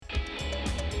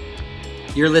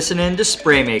You're listening to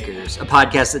Spraymakers, a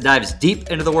podcast that dives deep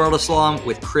into the world of slalom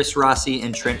with Chris Rossi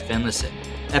and Trent Finlayson.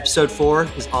 Episode 4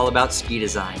 is all about ski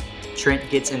design. Trent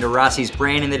gets into Rossi's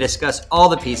brain and they discuss all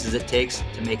the pieces it takes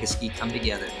to make a ski come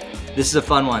together. This is a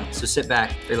fun one, so sit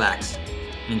back, relax,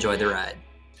 and enjoy the ride.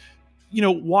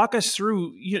 Walk us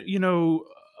through,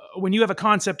 when you have a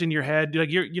concept in your head,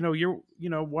 like you're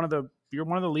one of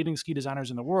the leading ski designers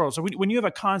in the world. So when you have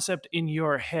a concept in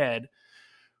your head,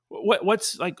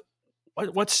 what's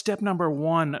step number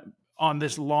one on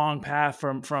this long path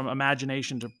from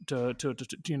imagination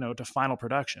to final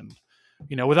production?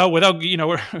 Without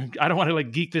I don't want to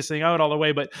like geek this thing out all the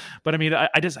way, but I mean,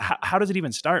 I just how does it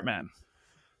even start, man?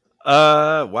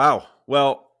 Wow.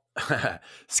 Well,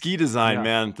 ski design,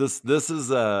 man. This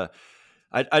is I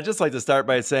just like to start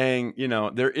by saying,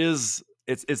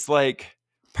 it's like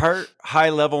part high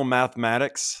level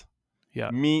mathematics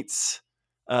meets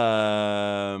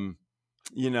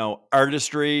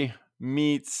artistry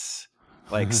meets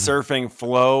like surfing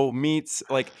flow meets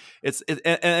like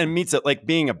and meets it like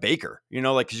being a baker,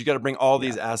 because you got to bring all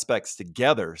these aspects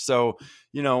together. So,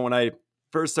 when I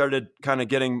first started kind of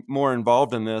getting more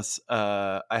involved in this,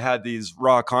 I had these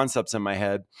raw concepts in my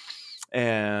head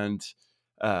and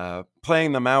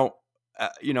playing them out,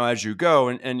 as you go.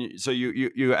 And so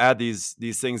you add these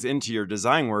things into your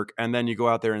design work, and then you go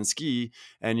out there and ski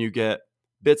and you get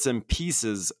bits and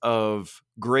pieces of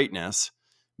greatness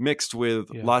mixed with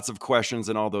lots of questions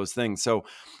and all those things. So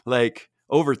like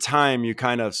over time, you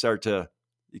kind of start to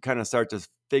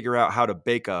figure out how to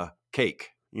bake a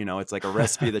cake. It's like a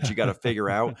recipe that you got to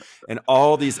figure out, and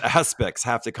all these aspects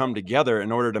have to come together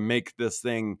in order to make this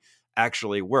thing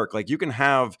actually work. Like you can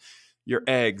have your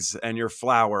eggs and your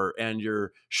flour and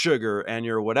your sugar and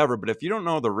your whatever, but if you don't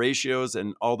know the ratios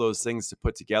and all those things to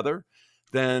put together,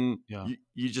 then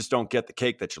you just don't get the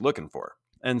cake that you're looking for.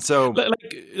 And so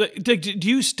do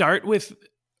you start with,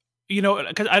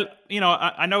 because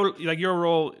I know like your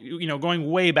role, going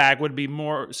way back would be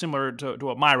more similar to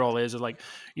what my role is like,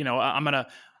 I'm going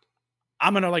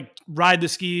to like ride the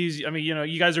skis. I mean,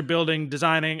 you guys are building,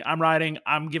 designing, I'm riding,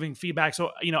 I'm giving feedback. So,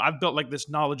 I've built like this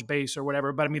knowledge base or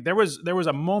whatever, but I mean, there was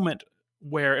a moment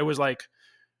where it was like,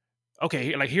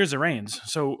 okay, like here's the reins.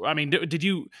 So, I mean, did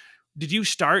you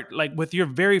start like with your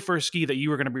very first ski that you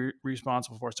were going to be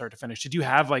responsible for start to finish? Did you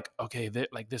have like, okay,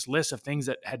 like this list of things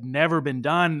that had never been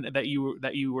done that you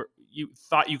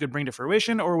thought you could bring to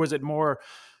fruition, or was it more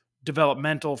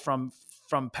developmental from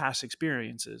past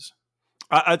experiences?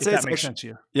 I'd say it makes sense to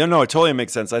you. Yeah, no, it totally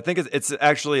makes sense. I think it's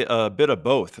actually a bit of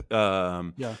both.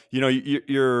 I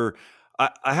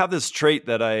have this trait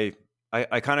that I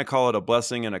kind of call it a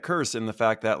blessing and a curse, in the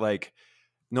fact that like,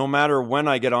 no matter when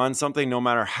I get on something, no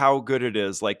matter how good it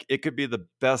is, like it could be the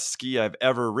best ski I've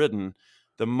ever ridden.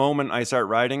 The moment I start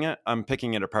riding it, I'm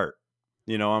picking it apart.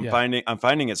 I'm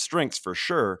finding its strengths for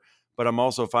sure, but I'm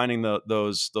also finding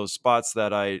those spots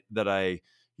that I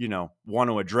want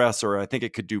to address, or I think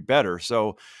it could do better.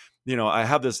 So, I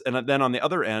have this, and then on the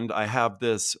other end, I have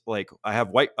this, like I have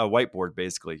a whiteboard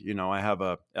basically. I have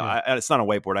it's not a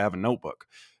whiteboard. I have a notebook.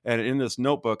 And in this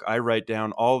notebook, I write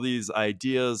down all these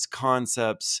ideas,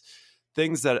 concepts,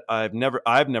 things that I've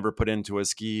never put into a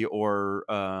ski, or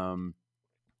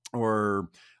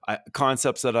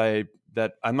concepts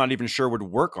that I'm not even sure would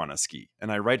work on a ski.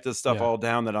 And I write this stuff all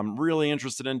down that I'm really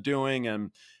interested in doing.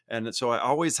 And so I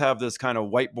always have this kind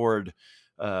of whiteboard,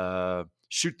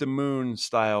 shoot the moon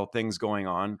style things going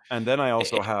on. And then I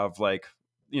also have like,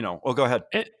 go ahead.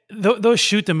 Those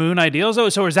shoot the moon ideals though.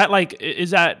 So is that,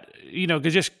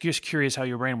 cause just curious how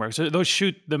your brain works. So those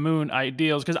shoot the moon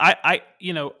ideals. Cause I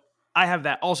have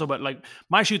that also, but like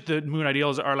my shoot the moon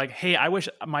ideals are like, hey, I wish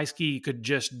my ski could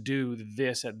just do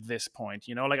this at this point.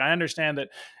 Like I understand that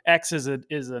X is a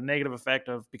negative effect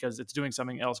because it's doing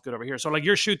something else good over here. So like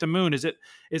your shoot the moon, is it,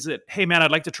 hey man,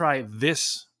 I'd like to try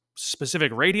this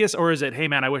specific radius, or is it, hey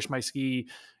man, I wish my ski,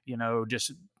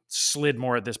 just slid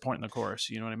more at this point in the course?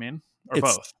 You know what I mean? Or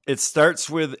both. It starts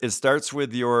with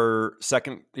your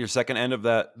second end of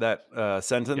that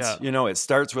sentence. Yeah. It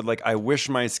starts with like, I wish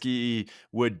my ski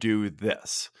would do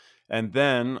this, and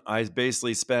then I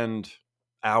basically spend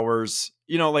hours.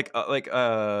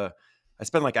 I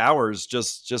spend like hours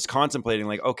just contemplating.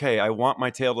 Like, okay, I want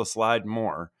my tail to slide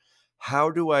more. How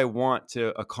do I want to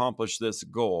accomplish this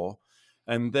goal?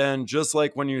 And then just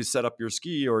like when you set up your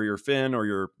ski or your fin or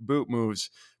your boot moves,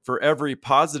 for every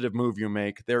positive move you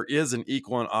make, there is an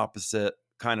equal and opposite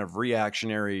kind of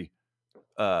reactionary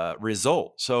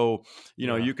result. So,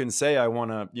 you can say, I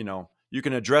want to, you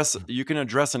can address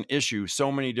an issue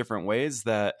so many different ways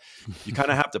that you kind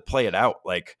of have to play it out.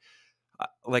 Like,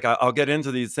 I'll get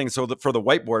into these things. So for the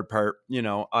whiteboard part,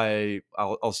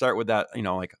 I'll start with that.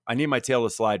 Like I need my tail to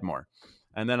slide more,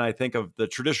 and then I think of the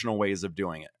traditional ways of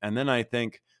doing it, and then I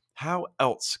think, how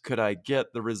else could I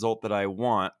get the result that I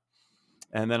want?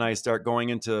 And then I start going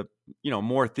into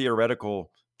more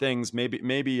theoretical things.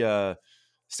 Maybe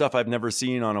stuff I've never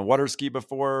seen on a water ski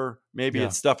before. Maybe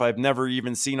it's stuff I've never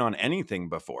even seen on anything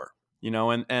before.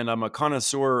 And I'm a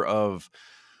connoisseur of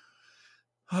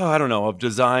I don't know, of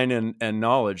design and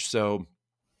knowledge. So,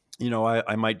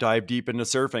 I might dive deep into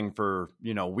surfing for,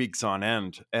 weeks on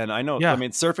end. And I know, I mean,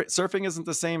 surfing isn't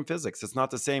the same physics. It's not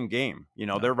the same game.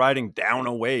 They're riding down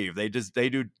a wave. They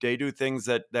do things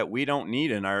that we don't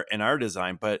need in our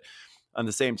design. But on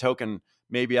the same token,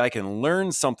 maybe I can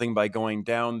learn something by going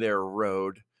down their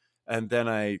road. And then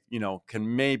I,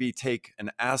 can maybe take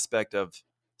an aspect of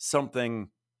something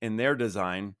in their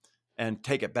design and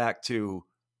take it back to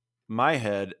my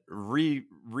head,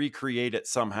 recreate it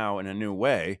somehow in a new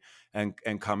way and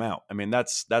come out. I mean,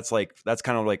 that's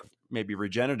kind of like maybe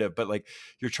regenerative, but like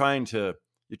you're trying to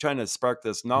spark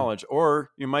this knowledge,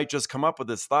 or you might just come up with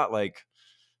this thought. Like,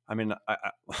 I mean,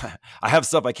 I have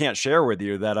stuff I can't share with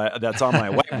you that's on my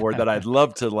whiteboard that I'd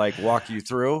love to like walk you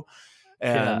through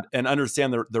and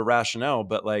understand the rationale,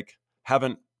 but like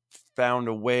haven't found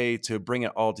a way to bring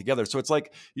it all together. So it's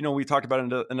like, we talked about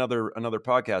in another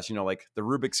podcast, like the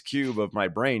Rubik's Cube of my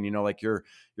brain, like you're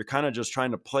kind of just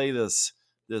trying to play this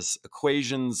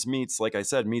equations meets, like I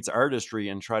said, meets artistry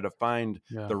and try to find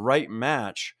the right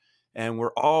match. And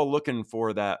we're all looking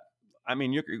for that. I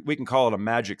mean, we can call it a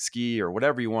magic ski or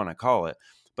whatever you want to call it.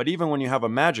 But even when you have a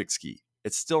magic ski,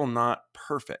 it's still not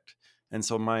perfect. And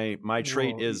so my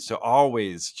trait is to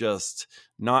always just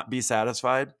not be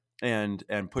satisfied and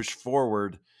push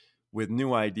forward with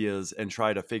new ideas and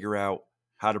try to figure out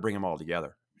how to bring them all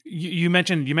together. You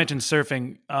mentioned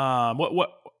surfing. What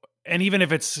and even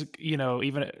if it's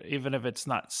even if it's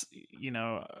not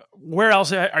where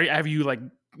else have you like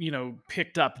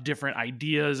picked up different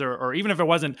ideas or even if it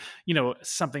wasn't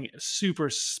something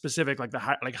super specific like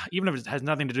even if it has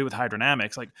nothing to do with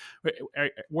hydrodynamics, like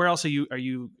where else are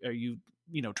you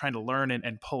trying to learn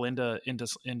and pull into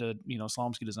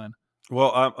slalom ski design?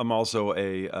 Well, I'm also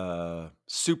a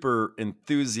super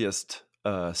enthusiast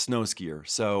snow skier.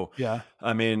 So,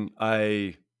 I mean,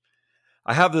 I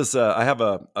have this. I have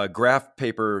a graph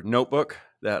paper notebook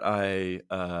that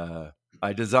I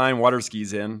design water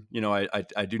skis in.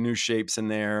 I do new shapes in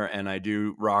there, and I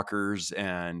do rockers,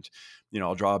 and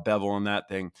I'll draw a bevel on that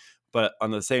thing. But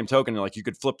on the same token, like you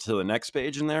could flip to the next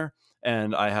page in there,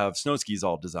 and I have snow skis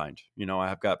all designed. I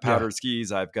have got powder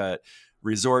skis, I've got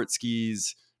resort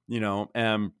skis.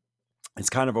 And it's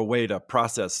kind of a way to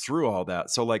process through all that.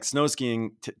 So like snow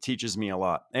skiing teaches me a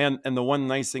lot. And the one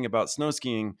nice thing about snow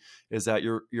skiing is that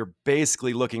you're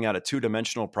basically looking at a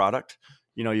two-dimensional product.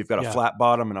 You've got a flat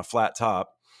bottom and a flat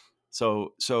top.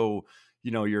 So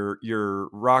your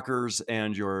rockers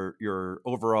and your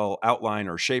overall outline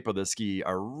or shape of the ski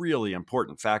are really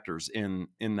important factors in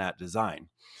that design.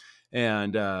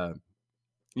 And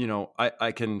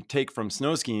I can take from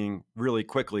snow skiing really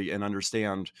quickly and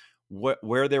understand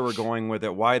where they were going with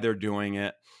it, why they're doing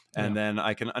it. And then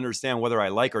I can understand whether I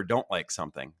like or don't like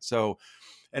something. So,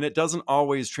 and it doesn't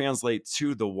always translate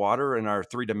to the water in our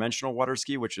 3-dimensional water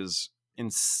ski, which is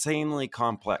insanely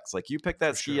complex. Like you pick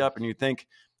that ski up and you think,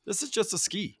 this is just a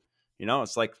ski,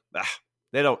 it's like,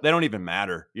 they don't even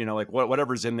matter. Like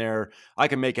whatever's in there, I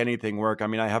can make anything work. I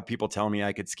mean, I have people tell me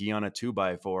I could ski on a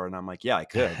 2x4 and I'm like, yeah, I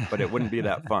could, but it wouldn't be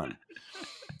that fun.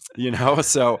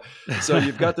 So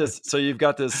you've got this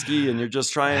ski and you're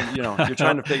just trying, you're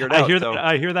trying to figure it out.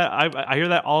 I hear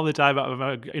that all the time. I'm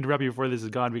going to interrupt you before this is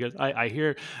gone because I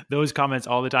hear those comments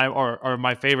all the time. Or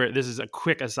my favorite, this is a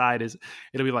quick aside, is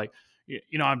it'll be like,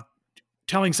 I'm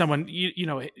telling someone, you're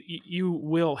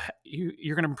going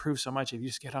to improve so much if you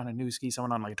just get on a new ski,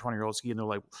 someone on like a 20-year-old ski, and they're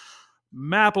like,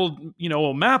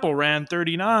 Mapple ran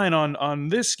 39 on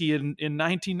this ski in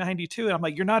 1992. And I'm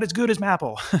like, you're not as good as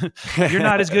Mapple. You're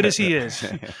not as good as he is.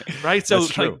 Right. So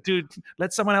like, dude,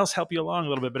 let someone else help you along a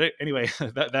little bit. But anyway,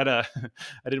 that I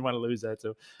didn't want to lose that.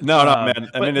 So no, man.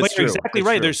 I mean, it's true. Exactly it's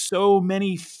right. True. There's so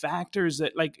many factors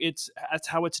that like, that's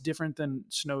how it's different than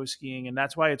snow skiing. And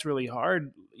that's why it's really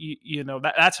hard.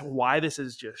 That's why this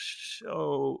is just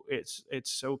so it's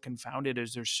so confounded,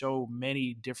 is there's so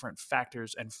many different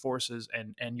factors and forces,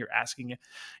 and you're asking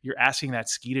that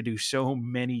ski to do so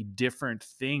many different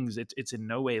things. It's in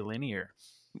no way linear.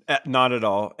 Not at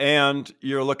all. And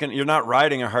you're not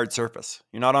riding a hard surface.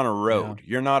 You're not on a road.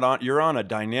 You're on a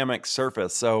dynamic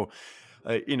surface. So,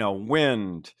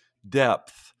 wind,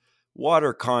 depth,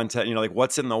 water content, like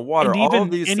what's in the water, and all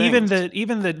of these things.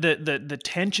 even the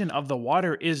tension of the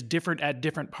water is different at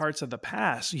different parts of the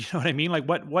pass. You know what I mean? Like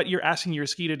what you're asking your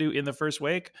ski to do in the first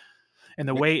wake, and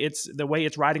the way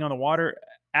it's riding on the water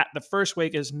at the first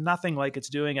wake is nothing like it's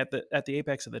doing at the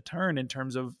apex of the turn in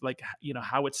terms of like,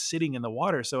 how it's sitting in the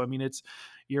water. So I mean,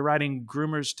 you're riding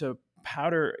groomers to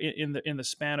powder in the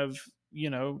span of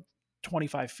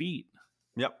 25 feet.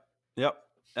 Yep.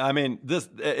 I mean,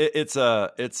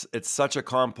 it's such a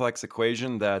complex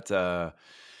equation that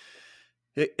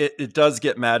it does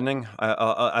get maddening.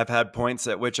 I've had points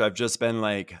at which I've just been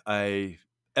like,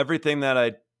 everything that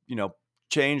I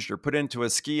changed or put into a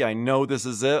ski, I know this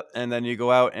is it, and then you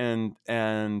go out and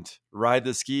ride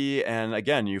the ski, and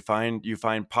again you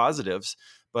find positives,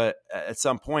 but at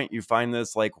some point you find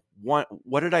this like, what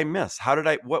did I miss?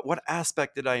 What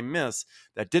aspect did I miss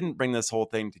that didn't bring this whole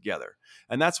thing together?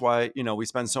 And that's why we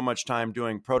spend so much time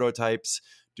doing prototypes,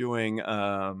 doing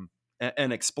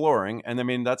and exploring. And I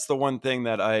mean, that's the one thing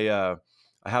that I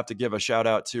have to give a shout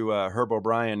out to Herb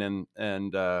O'Brien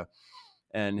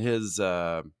and his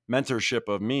mentorship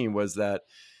of me was that,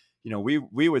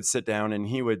 we would sit down and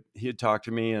he'd talk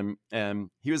to me, and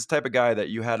he was the type of guy that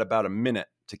you had about a minute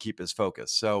to keep his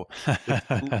focus. So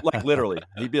like literally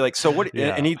he'd be like, so what,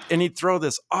 yeah. and he'd throw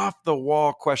this off the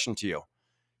wall question to you,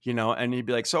 and he'd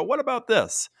be like, so what about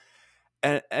this?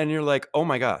 And you're like, oh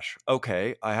my gosh,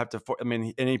 okay, I have to,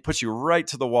 and he puts you right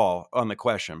to the wall on the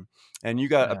question, and you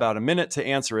got about a minute to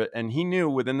answer it. And he knew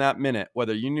within that minute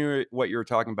whether you knew what you were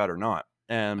talking about or not.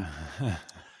 And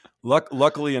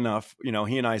luckily enough,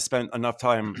 he and I spent enough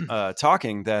time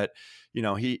talking that,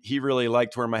 he really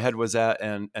liked where my head was at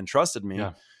and trusted me.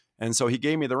 Yeah. And so he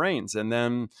gave me the reins. And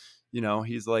then,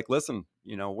 he's like, listen,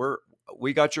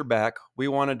 we got your back. We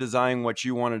want to design what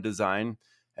you want to design,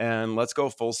 and let's go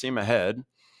full steam ahead.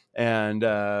 And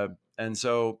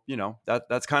so,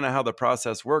 that's kind of how the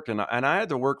process worked. And I had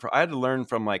to learn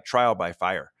from like trial by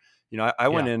fire. I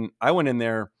went in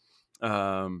there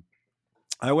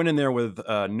with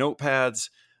notepads,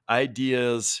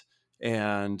 ideas,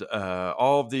 and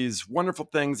all of these wonderful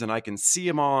things, and I can see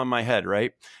them all in my head,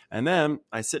 right? And then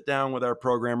I sit down with our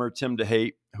programmer, Tim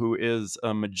DeHate, who is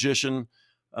a magician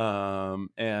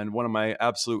and one of my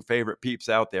absolute favorite peeps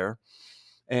out there.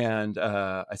 And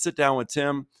I sit down with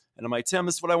Tim, and I'm like, Tim,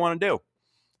 this is what I want to do.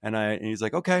 And he's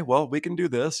like, okay, well, we can do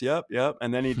this. Yep.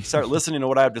 And then he'd start listening to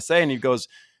what I have to say, and he goes,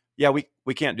 yeah, we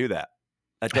can't do that.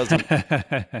 That doesn't.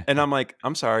 And I'm like,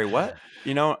 I'm sorry, what?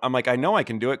 I'm like, I know I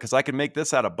can do it because I can make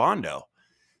this out of Bondo.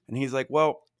 And he's like,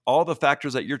 well, all the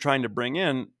factors that you're trying to bring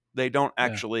in, they don't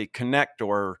actually connect,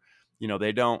 or,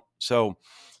 they don't. So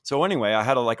anyway, I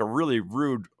had a really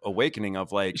rude awakening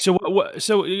of like. So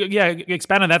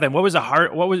expand on that then. What was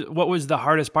the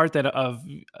hardest part then of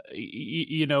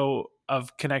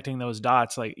of connecting those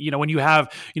dots? Like, when you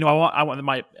have, I want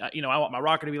my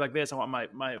rocker to be like this. I want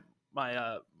my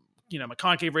my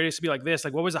concave radius to be like this.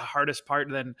 Like, what was the hardest part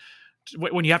then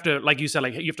when you have to, like you said,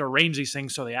 like you have to arrange these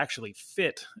things so they actually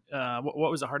fit?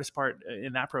 What was the hardest part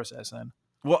in that process then?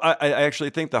 Well, I actually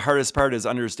think the hardest part is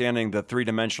understanding the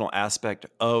three-dimensional aspect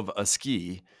of a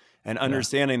ski, and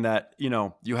understanding that,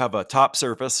 you have a top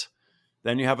surface,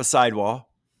 then you have a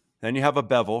sidewall, then you have a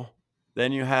bevel,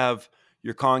 then you have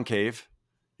your concave,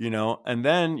 and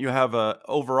then you have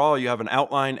overall you have an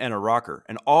outline and a rocker,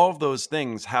 and all of those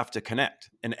things have to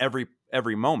connect in every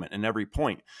moment and every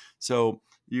point. So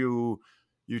you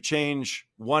change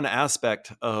one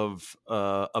aspect of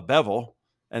a bevel,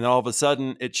 and then all of a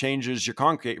sudden it changes your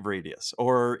concave radius,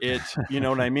 or it, you know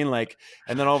what I mean? Like,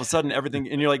 and then all of a sudden everything,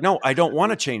 and you're like, no, I don't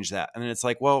want to change that. And then it's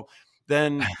like, well,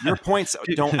 then your points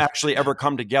don't actually ever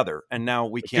come together. And now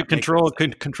we can't control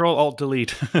Alt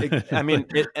Delete. I mean,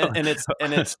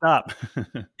 it's stop.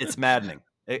 It's maddening.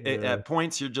 At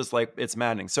points, you're just like, it's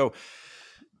maddening. So,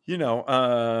 we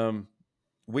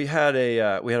had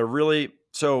a really,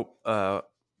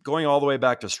 going all the way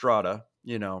back to Strada,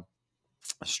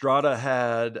 Strada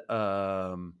had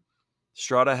a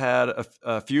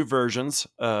few versions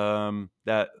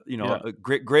that, a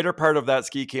greater part of that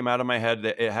ski came out of my head.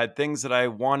 It had things that I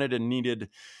wanted and needed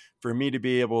for me to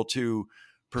be able to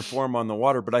perform on the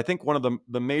water. But I think one of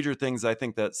the major things I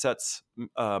think that sets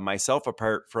myself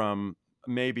apart from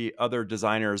maybe other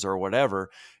designers or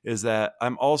whatever is that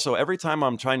I'm also, every time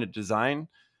I'm trying to design,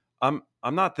 I'm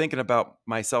not thinking about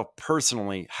myself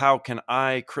personally. How can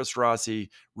I, Chris Rossi,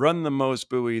 run the most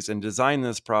buoys and design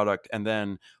this product, and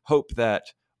then hope that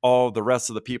all the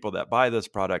rest of the people that buy this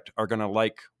product are going to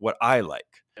like what I like?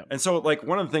 Yep. And so, like,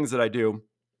 one of the things that I do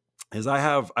is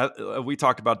we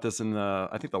talked about this in the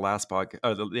last podcast,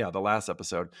 the last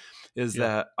episode, is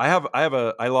that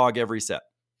I log every set.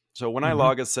 So when I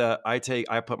log a set, I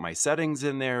put my settings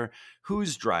in there,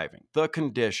 who's driving, the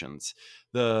conditions,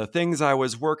 the things I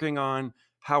was working on,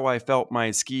 how I felt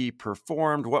my ski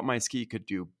performed, what my ski could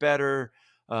do better,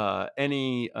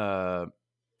 any thoughts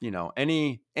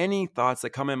that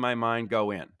come in my mind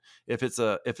go in. If it's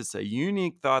a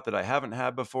unique thought that I haven't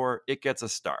had before, it gets a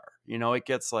star. It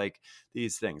gets like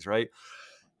these things, right?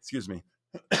 Excuse me.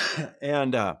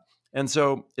 and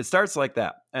so it starts like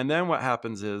that. And then what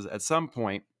happens is at some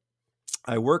point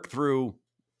I work through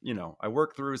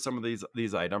some of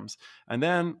these items. And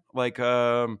then like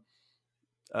a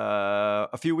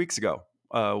few weeks ago,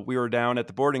 we were down at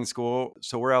the boarding school.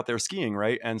 So we're out there skiing,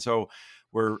 right? And so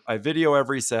I video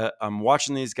every set. I'm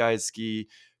watching these guys ski.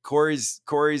 Corey's,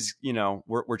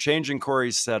 we're changing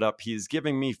Corey's setup. He's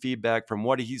giving me feedback from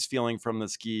what he's feeling from the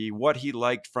ski, what he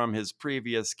liked from his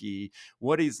previous ski,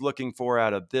 what he's looking for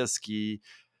out of this ski,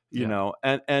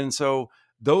 and so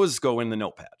those go in the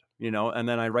notepad, and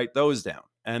then I write those down.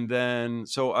 And then,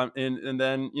 and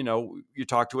then, you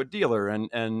talk to a dealer and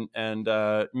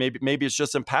maybe it's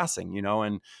just in passing,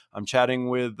 and I'm chatting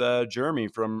with Jeremy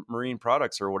from Marine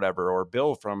Products or whatever, or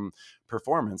Bill from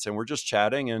Performance. And we're just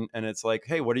chatting and it's like,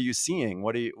 hey, what are you seeing?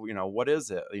 What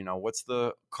is it? What's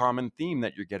the common theme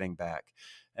that you're getting back?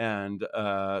 And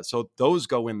so those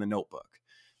go in the notebook.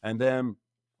 And then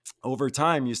over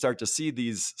time, you start to see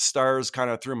these stars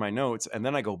kind of through my notes. And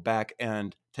then I go back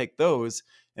and take those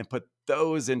and put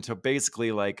those into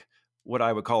basically like what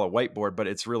I would call a whiteboard, but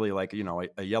it's really like,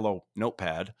 a yellow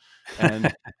notepad.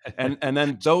 And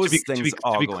then those things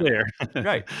all go clear.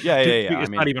 Right. Yeah. It's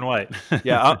not even white.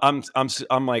 Yeah.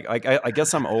 I'm like, I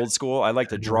guess I'm old school. I like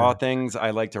to draw things.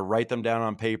 I like to write them down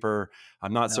on paper.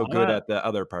 I'm not so good at the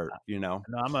other part, No,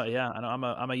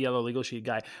 I'm a yellow legal sheet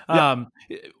guy. Yeah.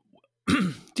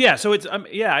 Yeah, so it's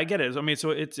I get it. I mean,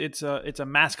 so it's a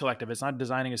mass collective. It's not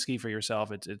designing a ski for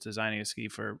yourself. It's designing a ski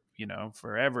for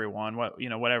for everyone.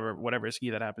 Whatever ski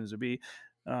that happens to be.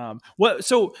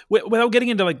 Without getting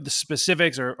into like the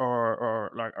specifics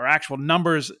or actual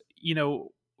numbers,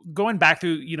 going back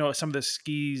through some of the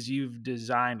skis you've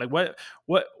designed, like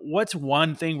what's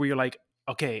one thing where you're like,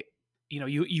 okay,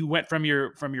 you went from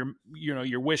your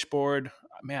your wish board.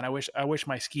 Man, I wish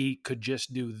my ski could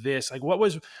just do this. Like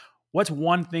what's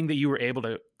one thing that you were able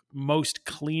to most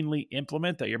cleanly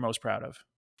implement that you're most proud of?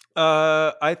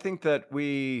 I think that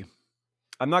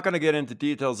I'm not going to get into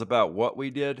details about what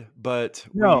we did, but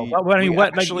I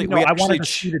wanted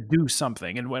to do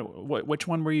something. And which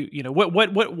one were you?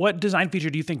 What design feature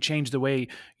do you think changed the way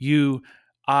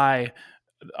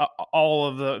all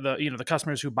of the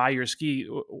customers who buy your ski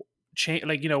change?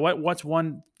 Like what's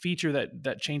one feature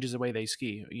that changes the way they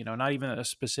ski? Not even a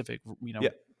specific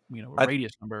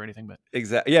radius number or anything, but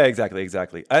exactly. Yeah,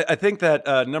 exactly. I think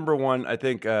that number one, I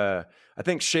think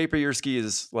shape of your ski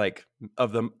is like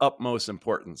of the utmost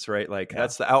importance, right? Like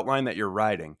that's the outline that you're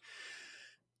riding.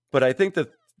 But I think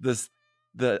that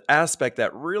the aspect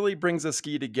that really brings a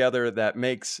ski together that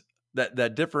makes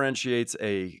that differentiates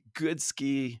a good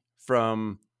ski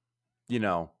from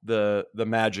the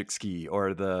magic ski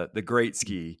or the great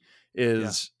ski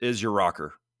is your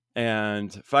rocker,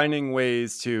 and finding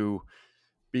ways to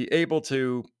be able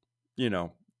to,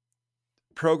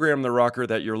 program the rocker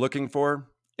that you're looking for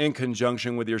in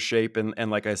conjunction with your shape.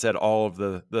 And like I said, all of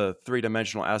the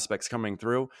three-dimensional aspects coming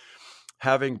through,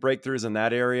 having breakthroughs in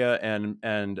that area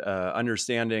and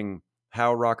understanding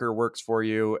how rocker works for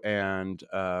you and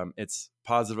its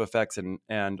positive effects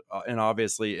and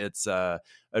obviously its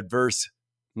adverse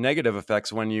negative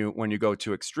effects when you go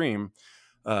too extreme.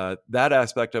 That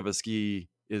aspect of a ski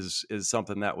is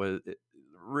something that was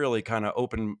really kind of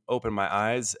open my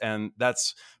eyes, and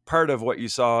that's part of what you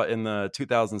saw in the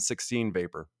 2016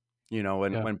 Vapor.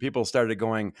 When people started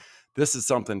going, this is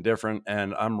something different,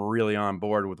 and I'm really on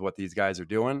board with what these guys are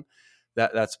doing.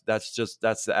 That's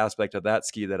the aspect of that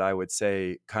ski that I would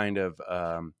say kind of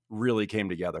really came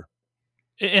together.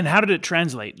 And how did it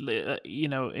translate?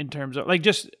 In terms of like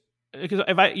just. Because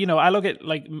if I look at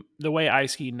like the way I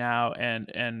ski now and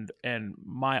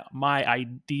my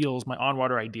ideals, my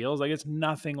on-water ideals, like it's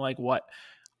nothing like what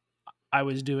I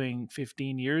was doing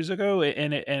 15 years ago.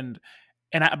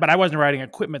 But I wasn't riding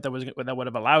equipment that would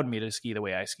have allowed me to ski the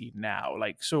way I ski now.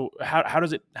 Like, so how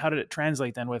did it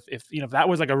translate then with, if that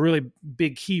was like a really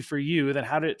big key for you, then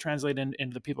how did it translate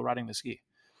into the people riding the ski?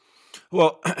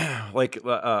 Well, like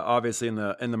obviously in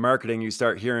the marketing, you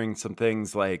start hearing some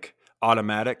things like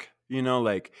automatic,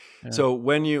 so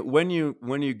when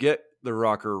you get the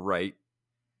rocker right,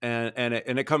 and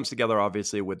it comes together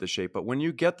obviously with the shape, but when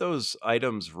you get those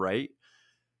items right,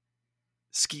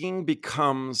 skiing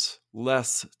becomes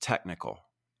less technical,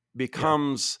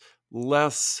 becomes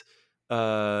less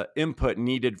input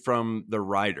needed from the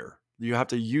rider. You have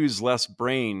to use less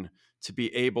brain to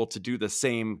be able to do the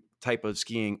same type of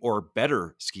skiing or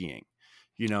better skiing,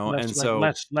 Less and so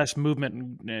less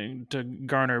movement to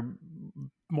garner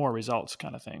more results,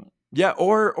 kind of thing. yeah,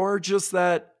 or just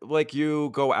that, like, you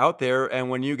go out there and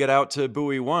when you get out to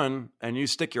buoy one and you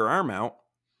stick your arm out,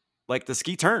 like, the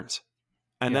ski turns.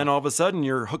 And Yeah. then all of a sudden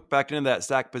you're hooked back into that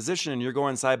stack position and you're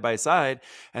going side by side,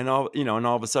 and all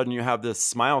of a sudden you have this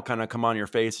smile kind of come on your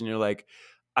face and you're like,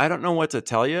 I don't know what to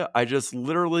tell you. I just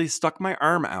literally stuck my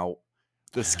arm out.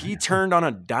 The ski turned on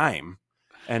a dime.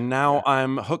 And Yeah. now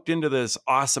I'm hooked into this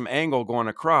awesome angle going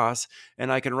across,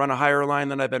 and I can run a higher line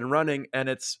than I've been running, and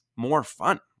it's more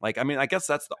fun. Like, I mean, I guess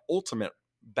that's the ultimate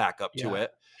backup to Yeah.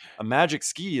 it. A magic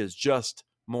ski is just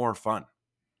more fun,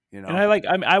 you And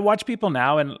know? I watch people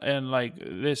now, and like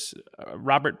this,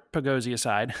 Robert Pagozzi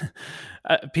aside,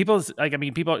 people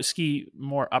ski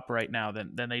more upright now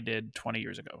than they did 20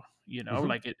 years ago. Mhm.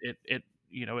 Like it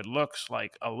it looks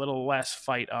like a little less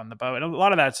fight on the boat, and a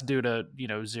lot of that's due to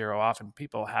zero off and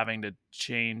people having to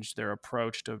change their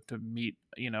approach to meet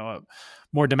a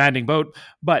more demanding boat.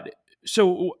 But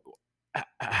so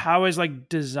how is like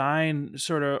design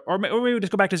sort of, or maybe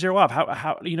just go back to zero off?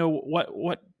 How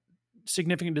what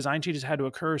significant design changes had to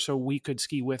occur so we could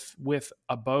ski with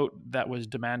a boat that was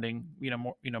demanding,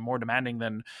 more demanding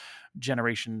than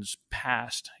generations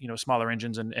past, smaller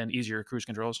engines and easier cruise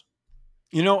controls?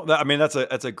 I mean, that's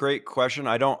a great question.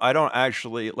 I don't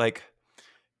actually like.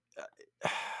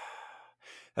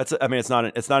 I mean, it's not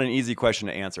an easy question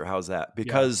to answer. How's that? Yeah.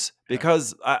 Yeah.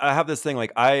 Because I have this thing,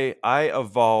 like, I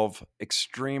evolve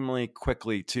extremely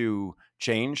quickly to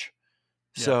change.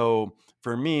 Yeah. So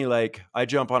for me, like, I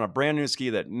jump on a brand new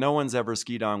ski that no one's ever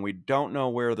skied on. We don't know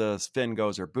where the fin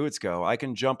goes or boots go. I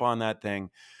can jump on that thing,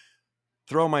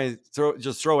 throw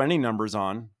any numbers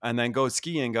on, and then go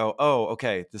ski and go, oh,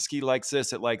 okay, the ski likes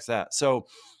this, it likes that. So,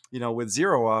 with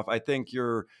zero off, I think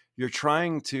you're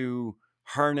trying to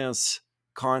harness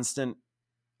constant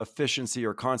efficiency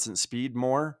or constant speed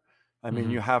more. I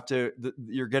mean, Hmm.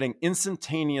 you're getting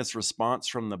instantaneous response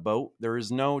from the boat. There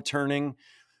is no turning,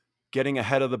 getting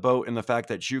ahead of the boat, and the fact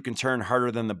that you can turn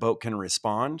harder than the boat can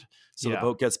respond. So the Yeah.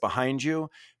 boat gets behind you.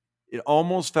 It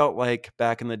almost felt like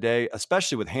back in the day,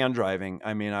 especially with hand driving.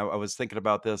 I mean, I was thinking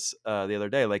about this the other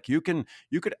day. Like, you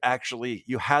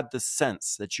had the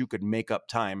sense that you could make up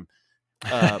time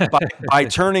by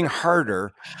turning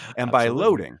harder and by Absolutely.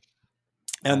 loading.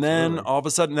 And then Absolutely. all of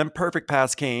a sudden, then Perfect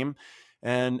Pass came,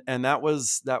 and that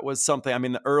was something. I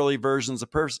mean, the early versions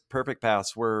of Perfect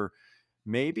Pass were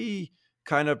maybe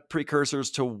kind of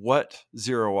precursors to what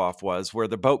zero off was, where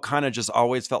the boat kind of just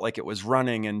always felt like it was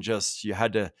running, and just you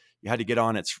had to get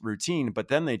on its routine. But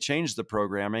then they changed the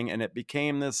programming and it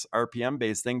became this RPM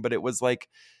based thing, but it was like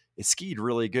it skied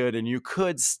really good and you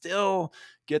could still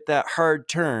get that hard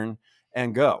turn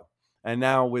and go. And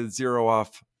now with zero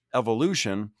off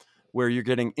evolution, where you're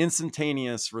getting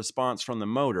instantaneous response from the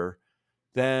motor,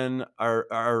 then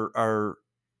our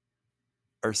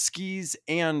skis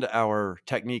and our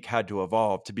technique had to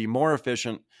evolve to be more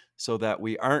efficient, so that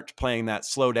we aren't playing that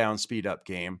slow down speed up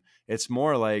game. It's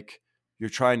more like you're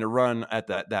trying to run at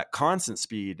that constant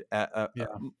speed Yeah.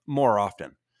 more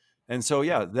often. And so,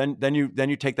 yeah, then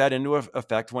you take that into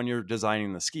effect when you're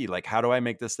designing the ski. Like, how do I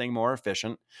make this thing more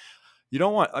efficient? You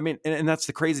don't want, I mean, and that's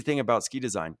the crazy thing about ski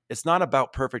design. It's not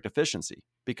about perfect efficiency,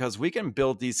 because we can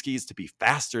build these skis to be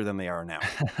faster than they are now,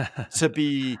 to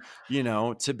be,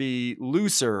 to be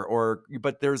looser,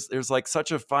 but there's like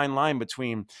such a fine line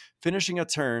between finishing a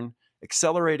turn,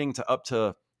 accelerating to up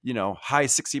to, high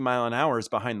 60 mile an hours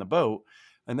behind the boat.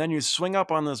 And then you swing up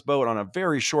on this boat on a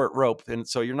very short rope. And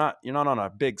so you're not on a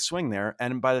big swing there.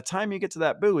 And by the time you get to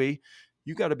that buoy,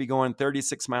 you got to be going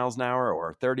 36 miles an hour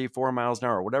or 34 miles an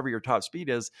hour or whatever your top speed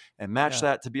is, and match Yeah.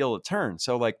 that to be able to turn.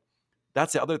 So, like,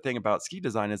 that's the other thing about ski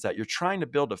design, is that you're trying to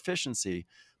build efficiency,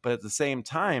 but at the same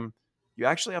time, you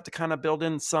actually have to kind of build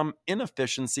in some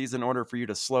inefficiencies in order for you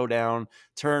to slow down,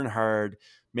 turn hard,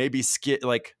 maybe skid,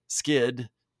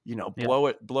 Yeah. blow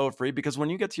it free. Because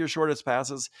when you get to your shortest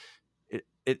passes,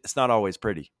 it's not always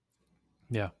pretty,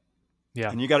 Yeah. Yeah.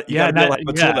 and you got Yeah. to And be able that, to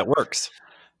have a tool yeah. that works.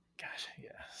 Gosh, yeah.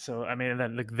 So I mean, and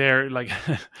then like there, like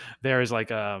there is like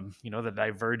the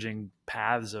diverging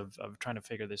paths of trying to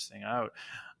figure this thing out.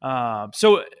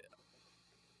 So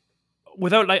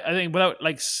without like, I think without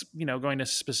like going to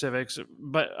specifics,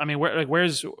 but I mean,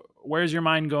 where's your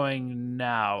mind going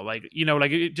now? Like,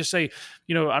 just say,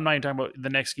 I'm not even talking about the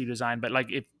next ski design, but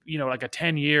like if like a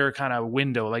 10-year kind of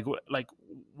window, like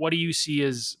what do you see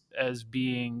as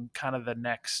being kind of the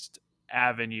next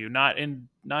avenue, not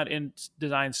in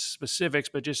design specifics,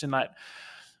 but just in that,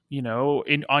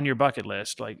 on your bucket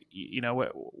list, like,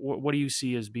 what do you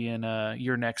see as being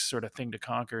your next sort of thing to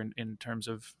conquer in terms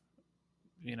of,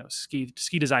 ski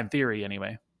design theory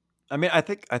anyway? I mean, I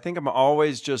think I'm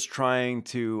always just trying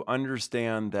to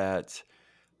understand that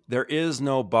there is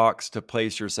no box to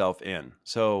place yourself in.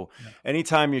 So Yeah.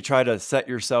 anytime you try to set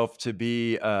yourself to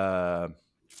be,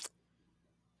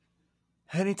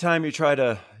 anytime like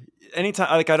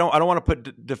I don't want to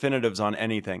put definitives on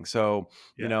anything. So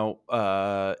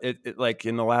it like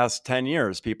in the last 10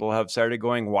 years, people have started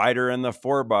going wider in the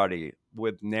forebody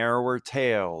with narrower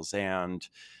tails, and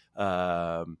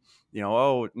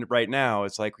right now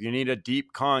it's like you need a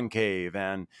deep concave,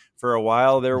 and for a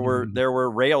while there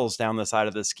were rails down the side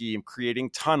of the ski creating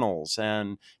tunnels,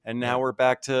 and now we're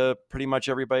back to pretty much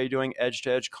everybody doing edge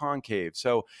to edge concave.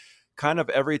 So kind of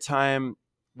every time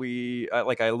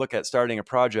I look at starting a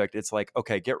project, it's like,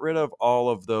 okay, get rid of all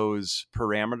of those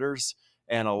parameters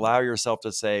and allow yourself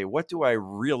to say, what do I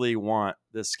really want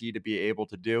this ski to be able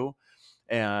to do,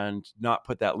 and not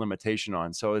put that limitation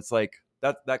on. So it's like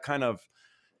that kind of,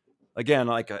 again,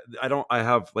 like I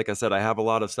have, like I said, I have a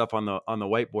lot of stuff on the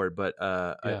whiteboard, but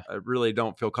I really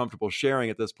don't feel comfortable sharing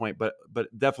at this point, but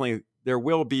definitely there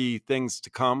will be things to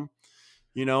come,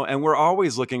 and we're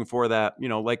always looking for that,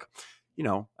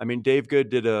 I mean, Dave Good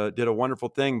did a wonderful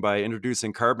thing by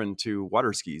introducing carbon to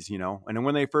water skis, and then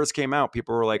when they first came out,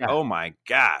 people were like, oh my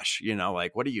gosh,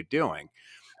 like, what are you doing?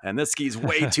 And this ski's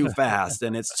way too fast,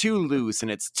 and it's too loose,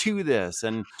 and it's too this.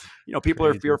 And, people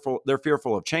are fearful. They're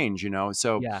fearful of change,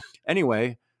 So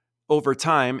anyway, over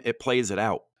time, it plays it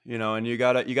out, and you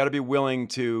gotta be willing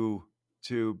to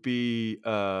be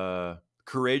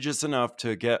courageous enough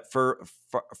to get far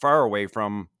away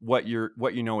from what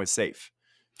is safe.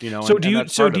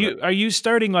 Are you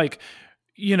starting like,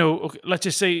 let's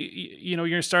just say, you're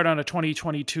going to start on a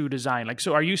 2022 design. Like,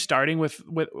 so are you starting with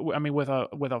a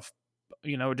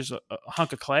just a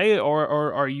hunk of clay,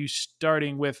 or are you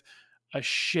starting with a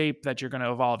shape that you're going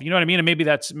to evolve? You know what I mean? And maybe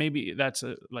that's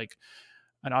like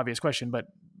an obvious question, but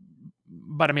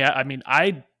I mean,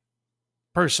 I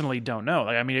personally don't know.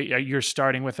 Like, I mean, you're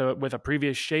starting with a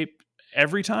previous shape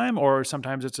every time, or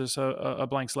sometimes it's just a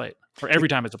blank slate, or every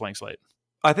time it's a blank slate.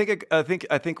 I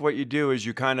think what you do is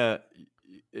you kind of,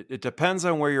 it depends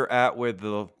on where you're at with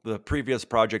the previous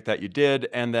project that you did,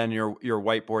 and then your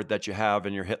whiteboard that you have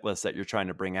and your hit list that you're trying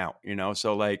to bring out,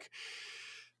 So like,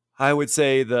 I would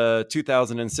say the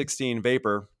 2016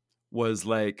 Vapor was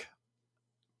like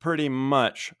pretty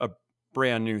much a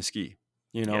brand new ski,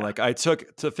 like I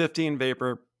took to 15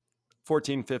 Vapor,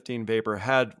 14, 15 Vapor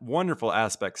had wonderful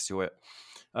aspects to it.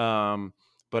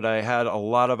 But I had a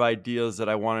lot of ideas that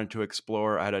I wanted to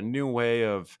explore. I had a new way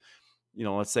of,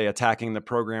 let's say, attacking the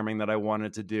programming that I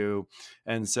wanted to do.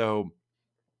 And so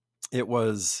it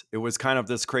was kind of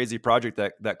this crazy project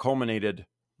that culminated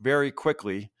very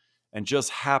quickly, and just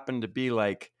happened to be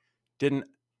like,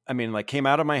 came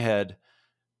out of my head.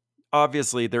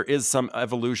 Obviously there is some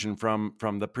evolution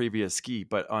from the previous ski,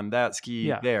 but on that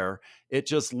ski there, it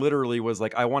just literally was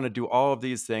like, I want to do all of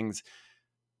these things.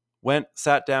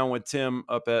 Sat down with Tim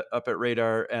up at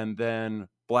Radar, and then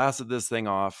blasted this thing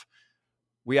off.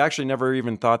 We actually never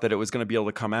even thought that it was going to be able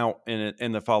to come out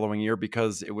in the following year,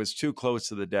 because it was too close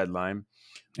to the deadline.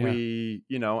 We,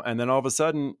 and then all of a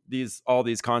sudden all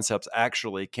these concepts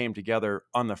actually came together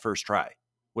on the first try,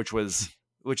 which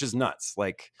is nuts.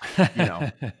 Like,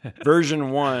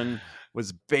 version 1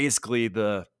 was basically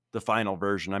the final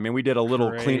version. I mean, we did a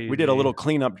little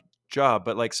cleanup job,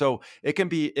 but like, so it can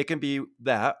be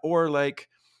that, or like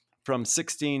from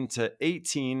 16 to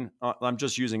 18, I'm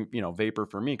just using, Vapor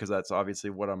for me, because that's obviously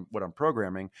what I'm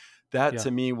programming. That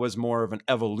to me was more of an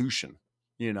evolution,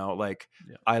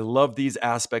 I love these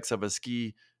aspects of a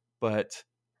ski, but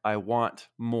I want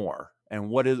more. And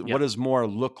what does more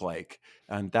look like?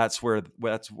 And that's where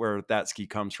that ski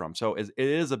comes from. So it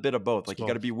is a bit of both. Like, you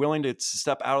got to be willing to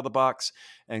step out of the box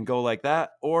and go like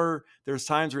that. Or there's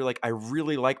times where, like, I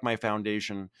really like my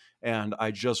foundation and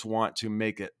I just want to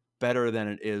make it better than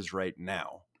it is right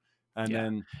now. And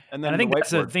then I think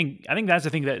that's the thing. I think that's the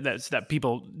thing that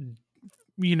people,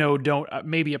 don't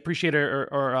maybe appreciate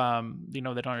or they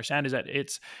don't understand, is that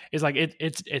it's like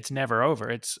it's never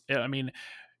over.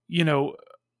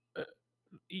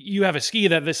 You have a ski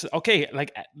that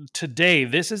like today,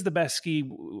 this is the best ski,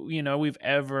 we've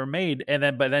ever made.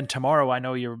 But then tomorrow, I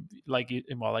know you're like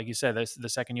you said, the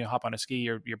second you hop on a ski,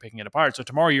 you're picking it apart. So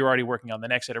tomorrow you're already working on the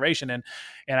next iteration. And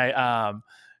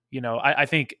I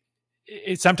think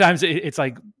sometimes it's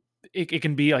like, it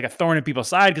can be like a thorn in people's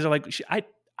side, because they're like,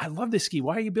 I love this ski.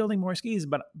 Why are you building more skis?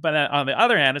 But on the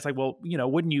other hand, it's like, well,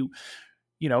 wouldn't you,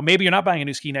 maybe you're not buying a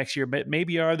new ski next year, but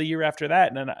maybe you are the year after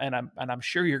that. And I'm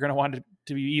sure you're going to want it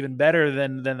to be even better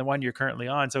than the one you're currently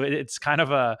on. So it's kind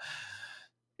of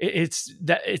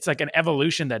it's like an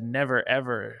evolution that never,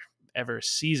 ever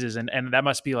ceases. And that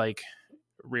must be like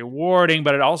rewarding,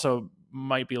 but it also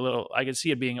might be I could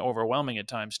see it being overwhelming at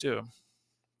times too.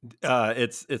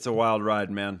 It's a wild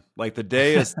ride, man. Like the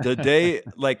day,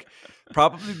 like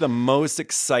probably the most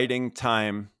exciting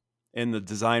time in the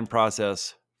design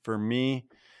process for me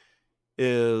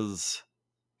is,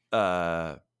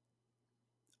 I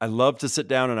love to sit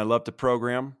down and I love to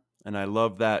program and I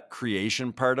love that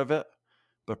creation part of it.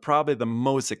 But probably the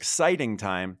most exciting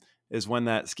time is when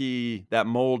that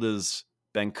mold has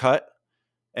been cut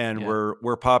and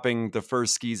we're popping the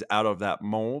first skis out of that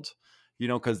mold,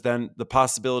 because then the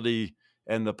possibility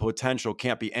and the potential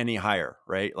can't be any higher,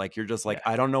 right? Like you're just like,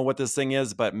 I don't know what this thing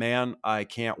is, but man, I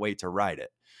can't wait to ride it.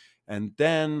 And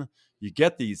then you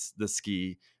get the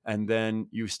ski, and then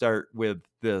you start with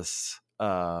this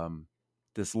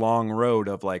long road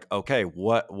of like, okay,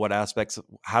 what aspects,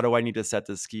 how do I need to set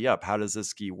this ski up? How does this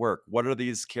ski work? What are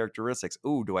these characteristics?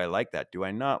 Ooh, do I like that? Do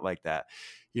I not like that?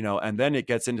 And then it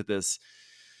gets into this,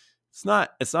 it's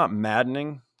not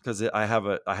maddening because I have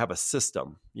a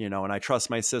system, and I trust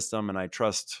my system and I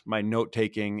trust my note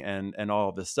taking and all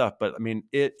of this stuff. But I mean,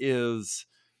 it is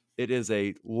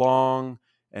a long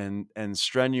and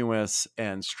strenuous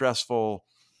and stressful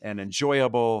and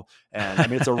enjoyable. And I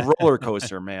mean, it's a roller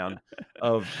coaster, man,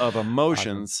 of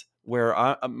emotions. Awesome.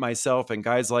 Where myself and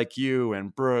guys like you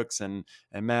and Brooks and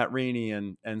Matt Rainey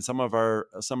and some of our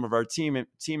team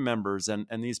members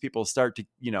and these people start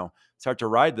to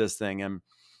ride this thing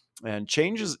and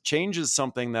changes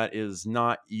something that is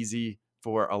not easy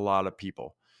for a lot of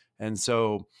people. And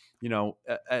so,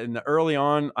 and early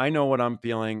on, I know what I'm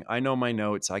feeling. I know my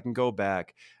notes. I can go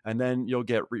back, and then you'll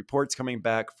get reports coming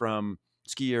back from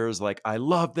skiers like, I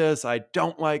love this. I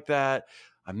don't like that.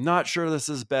 I'm not sure this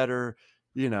is better,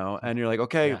 and you're like,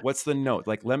 okay, what's the note?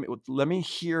 Like, let me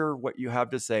hear what you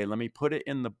have to say. Let me put it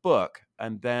in the book,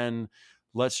 and then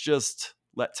let's just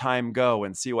let time go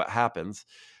and see what happens.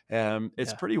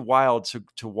 It's pretty wild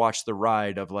to watch the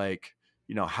ride of like,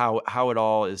 how it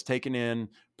all is taken in,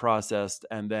 processed,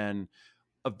 and then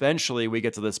eventually we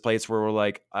get to this place where we're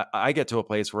like, I get to a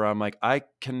place where I'm like, I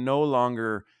can no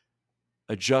longer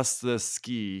adjust this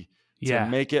ski to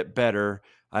make it better.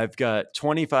 I've got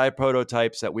 25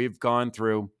 prototypes that we've gone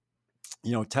through,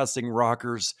 testing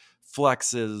rockers,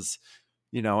 flexes,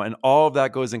 and all of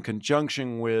that goes in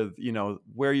conjunction with,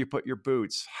 where you put your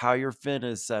boots, how your fin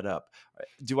is set up.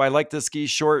 Do I like the ski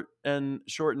short and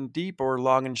deep or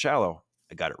long and shallow?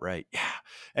 I got it right. Yeah.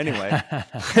 Anyway,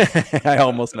 I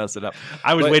almost messed it up.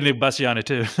 I was waiting to bust you on it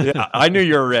too. Yeah, I knew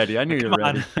you were ready. I knew you were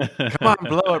ready. Come on,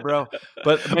 blow it, bro.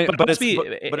 But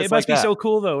it must be so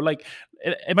cool though. Like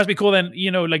it must be cool then,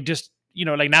 like just,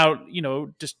 like now,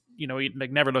 just,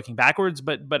 like never looking backwards,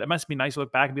 but it must be nice to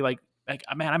look back and be like,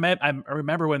 man, I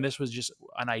remember when this was just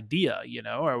an idea,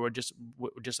 or just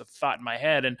a thought in my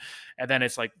head. And then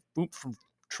it's like, boom, from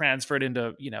transferred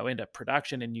into, into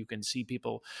production, and you can see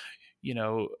people,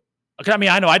 I mean,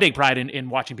 I know I take pride in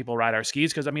watching people ride our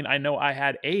skis because, I mean, I know I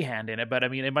had a hand in it, but I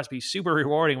mean, it must be super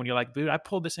rewarding when you're like, dude, I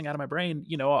pulled this thing out of my brain,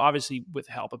 obviously with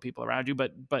the help of people around you,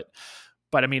 but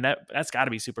I mean, that's got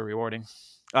to be super rewarding.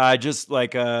 Just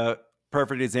like a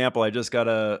perfect example, I just got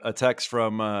a text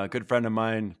from a good friend of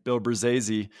mine, Bill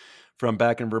Brzezzi from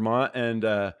back in Vermont,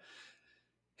 and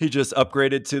he just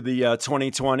upgraded to the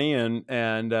 2020,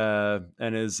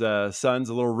 and his son's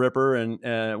a little ripper,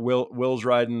 and Will's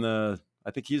riding I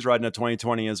think he's riding a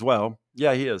 2020 as well.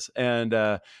 Yeah, he is. And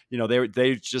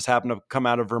they just happen to come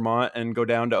out of Vermont and go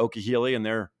down to Okeechobee, and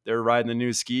they're riding the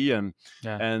new ski, and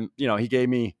he gave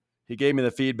me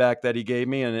the feedback that he gave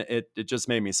me, and it just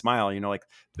made me smile. Like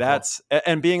that's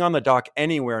and being on the dock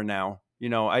anywhere now.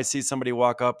 I see somebody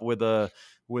walk up with a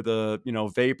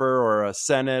Vapor or a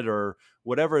Senate or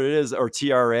whatever it is, or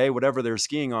TRA, whatever they're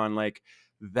skiing on, like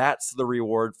that's the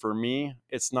reward for me.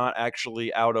 It's not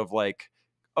actually out of like,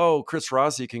 oh, Chris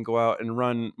Rossi can go out and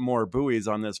run more buoys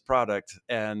on this product.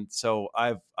 And so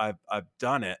I've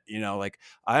done it, like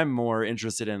I'm more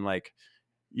interested in like,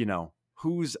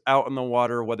 who's out in the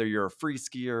water, whether you're a free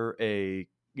skier, a,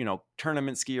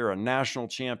 tournament skier, a national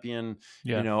champion,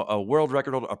 a world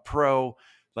record holder, a pro.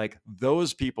 Like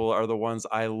those people are the ones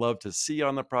I love to see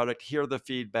on the product, hear the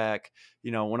feedback.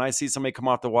 When I see somebody come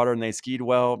off the water and they skied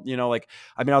well, like,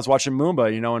 I mean, I was watching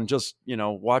Moomba, and just,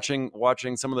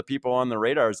 watching some of the people on the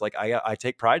radars, like I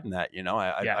take pride in that,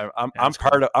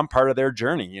 I'm part of their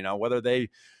journey, whether they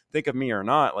think of me or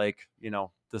not, like,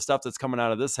 the stuff that's coming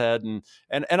out of this head.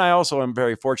 And I also am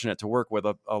very fortunate to work with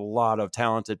a lot of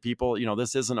talented people.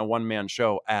 This isn't a one-man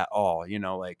show at all.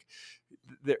 Like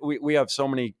we have so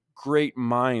many great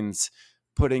minds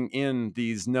putting in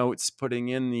these notes, putting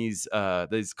in these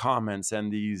comments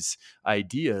and these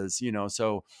ideas,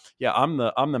 so yeah, I'm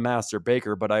the master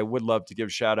baker, but I would love to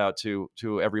give shout out to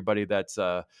everybody that's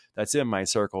in my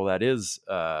circle. That is,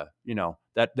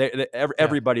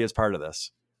 everybody is part of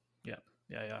this.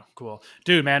 Yeah. Cool.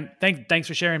 Dude, man. Thanks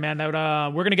for sharing, man. That,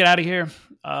 we're going to get out of here.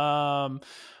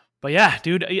 But yeah,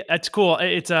 dude, that's cool.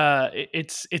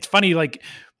 It's funny. Like,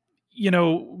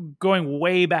 going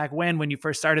way back when you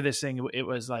first started this thing, it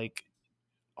was like,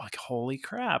 holy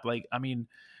crap. Like, I mean,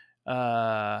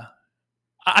 I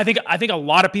think a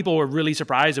lot of people were really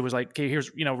surprised. It was like, okay, here's,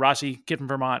 Rossi, kid from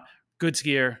Vermont, good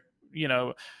skier,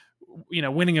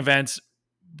 winning events,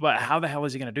 but how the hell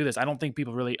is he going to do this? I don't think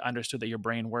people really understood that your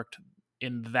brain worked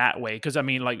in that way. Cause I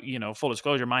mean, like, full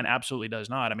disclosure, mine absolutely does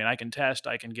not. I mean, I can test,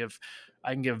 I can give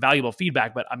valuable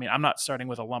feedback, but I mean, I'm not starting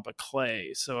with a lump of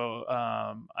clay. So,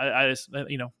 I just,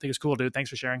 think it's cool, dude.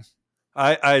 Thanks for sharing.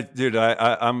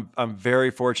 I'm very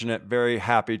fortunate, very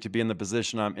happy to be in the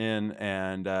position I'm in.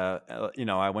 And,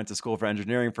 I went to school for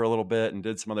engineering for a little bit and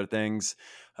did some other things.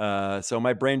 So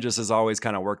my brain just has always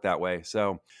kind of worked that way.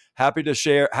 So happy to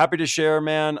share,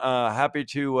 man. Happy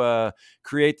to,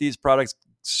 create these products.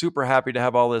 Super happy to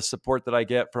have all this support that I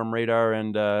get from Radar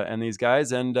and these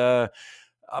guys. And,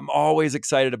 I'm always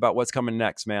excited about what's coming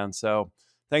next, man. So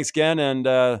thanks again.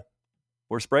 And,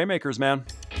 we're spray makers, man.